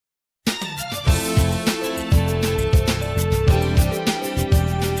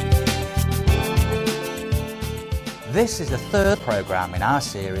This is the third programme in our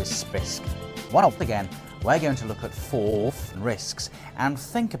series Spisks. Once again, we're going to look at 4 risks and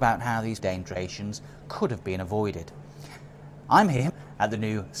think about how these dangerations could have been avoided. I'm here at the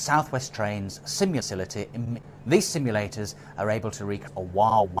new South West Trains facility. These simulators are able to recreate a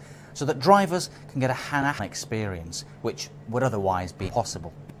wow so that drivers can get a hands-on experience which would otherwise be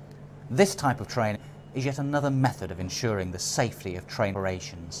possible. This type of training is yet another method of ensuring the safety of train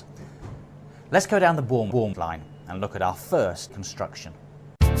operations. Let's go down the warm line and look at our first construction.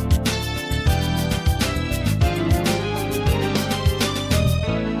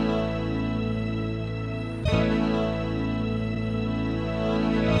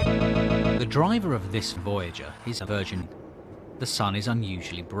 The driver of this Voyager is a virgin. The sun is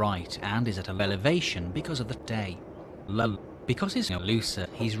unusually bright and is at a low elevation because of the day. Because he's looser,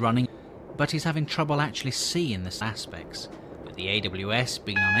 he's running, but he's having trouble actually seeing the aspects, with the AWS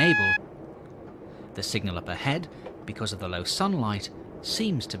being unable. The signal up ahead, because of the low sunlight,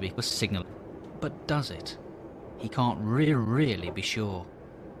 seems to be a signal, but does it? He can't really be sure.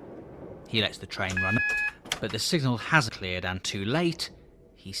 He lets the train run, but the signal hasn't cleared, and too late,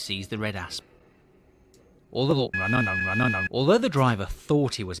 he sees the red aspect. Although the driver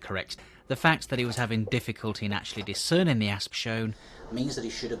thought he was correct, the fact that he was having difficulty in actually discerning the aspect shown means that he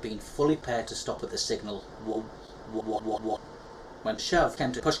should have been fully prepared to stop at the signal. When shove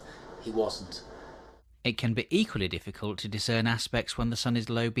came to push, he wasn't. It can be equally difficult to discern aspects when the sun is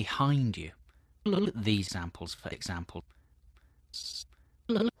low behind you. Look at these examples, for example.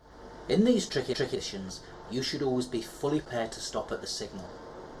 In these tricky conditions, you should always be fully prepared to stop at the signal.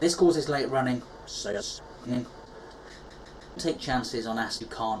 This causes late running, so take chances on aspects you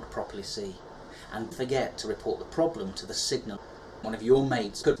can't properly see, and forget to report the problem to the signal. One of your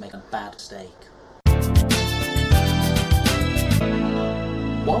mates could make a bad mistake.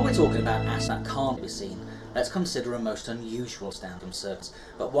 While we're talking about aspects that can't be seen, let's consider a most unusual standard circumstance,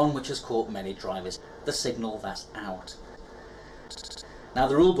 but one which has caught many drivers: the signal that's out. Now,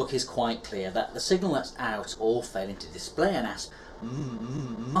 the rulebook is quite clear that the signal that's out or failing to display an aspect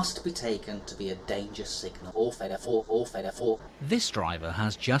must be taken to be a danger signal or failure for. This driver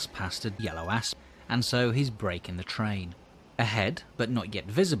has just passed a yellow aspect, and so he's braking the train. Ahead, but not yet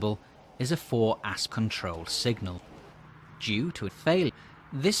visible, is a 4-aspect controlled signal. Due to a failure,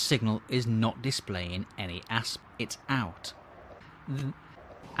 this signal is not displaying any aspect, it's out.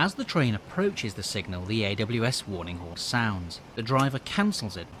 As the train approaches the signal, the AWS warning horn sounds. The driver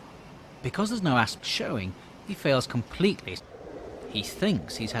cancels it. Because there's no aspect showing, he fails completely. He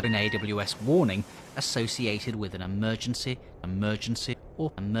thinks he's had an AWS warning associated with an emergency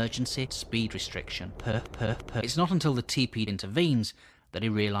speed restriction. It's not until the TP intervenes that he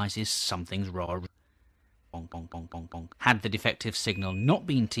realises something's wrong. Had the defective signal not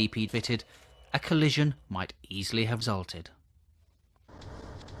been TP fitted, a collision might easily have resulted.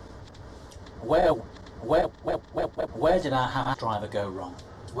 Where did our driver go wrong?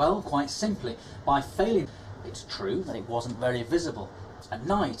 Well, quite simply, by failing. It's true that it wasn't very visible. At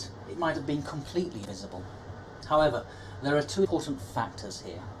night, it might have been completely visible. However, there are 2 important factors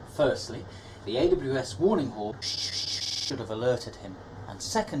here. Firstly, the AWS warning horn should have alerted him, and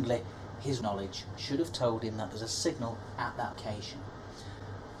secondly, his knowledge should have told him that there's a signal at that location.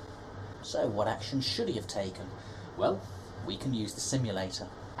 So what action should he have taken? Well, we can use the simulator.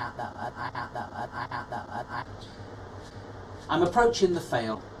 I'm approaching the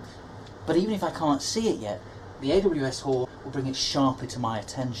fail, but even if I can't see it yet, the AWS horn will bring it sharply to my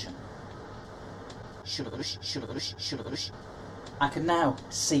attention. I can now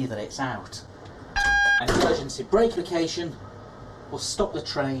see that it's out. An emergency brake location will stop the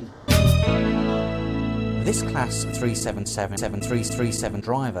train. This Class 377-7337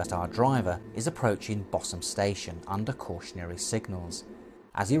 driver is approaching Bossum Station under cautionary signals.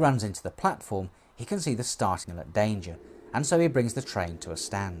 As he runs into the platform, he can see the starting at danger, and so he brings the train to a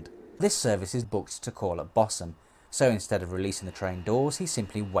stand. This service is booked to call at Bossum, so instead of releasing the train doors, he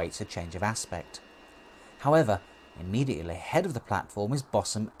simply waits a change of aspect. However, immediately ahead of the platform is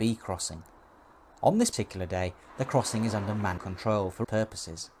Bossum B crossing. On this particular day, the crossing is under man control for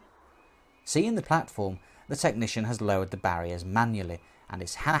purposes. Seeing the platform, the technician has lowered the barriers manually, and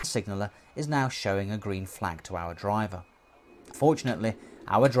his hand signaller is now showing a green flag to our driver. Fortunately,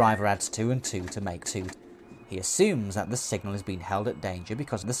 our driver adds 2 and 2 to make 2. He assumes that the signal has been held at danger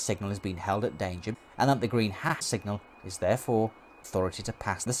because the signal has been held at danger, and that the green hat signal is therefore authority to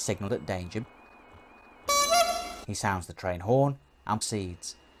pass the signal at danger. He sounds the train horn and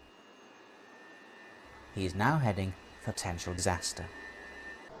proceeds. He is now heading for potential disaster.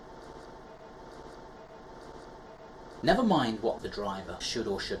 Never mind what the driver should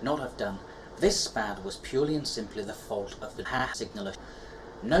or should not have done, This SPAD was purely and simply the fault of the HAS signaller.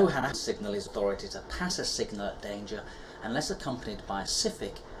 No HAS signal is authority to pass a signal at danger unless accompanied by a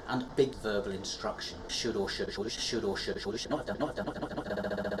specific and big verbal instruction. Should or should, not have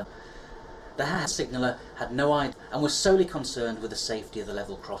done. The HAS signaller had no idea and was solely concerned with the safety of the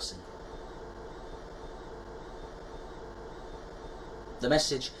level crossing. The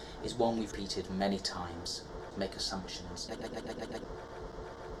message is one we've repeated many times. Make assumptions.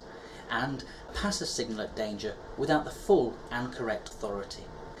 And pass a signal at danger without the full and correct authority.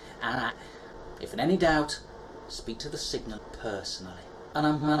 And if in any doubt, speak to the signal personally. In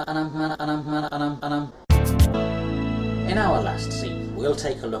our last scene, we'll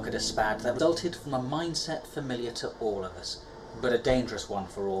take a look at a SPAD that resulted from a mindset familiar to all of us, but a dangerous one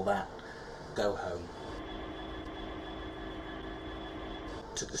for all that. Go home.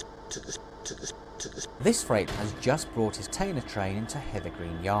 This freight has just brought his container train into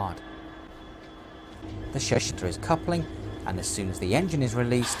Heathergreen Yard. The shutter is coupling, and as soon as the engine is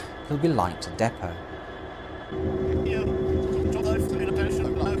released, he'll be light to depot.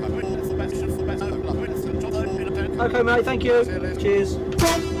 Okay mate, thank you. Cheers.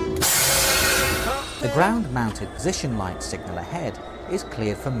 The ground-mounted position light signal ahead is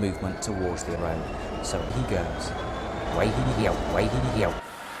cleared for movement towards the road, so he goes. Way he go.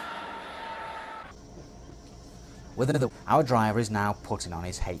 Our driver is now putting on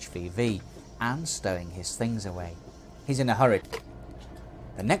his HVV and stowing his things away. He's in a hurry.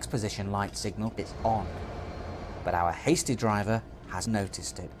 The next position light signal is on, but our hasty driver has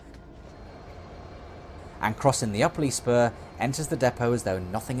noticed it, and crossing the Upperley Spur enters the depot as though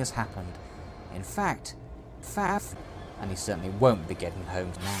nothing has happened. In fact, and he certainly won't be getting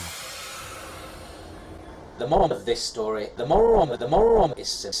home now. The moral of this story, the moral is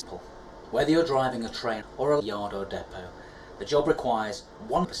simple. Whether you're driving a train or a yard or depot, the job requires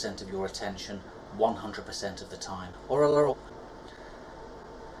 1% of your attention 100% of the time, or a little.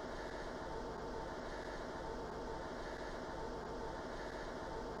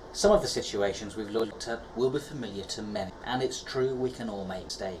 Some of the situations we've looked at will be familiar to many, and it's true we can all make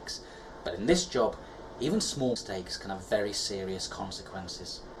mistakes, but in this job, even small mistakes can have very serious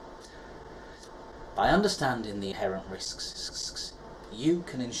consequences. By understanding the inherent risks, you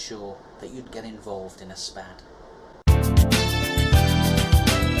can ensure that you'd get involved in a SPAD.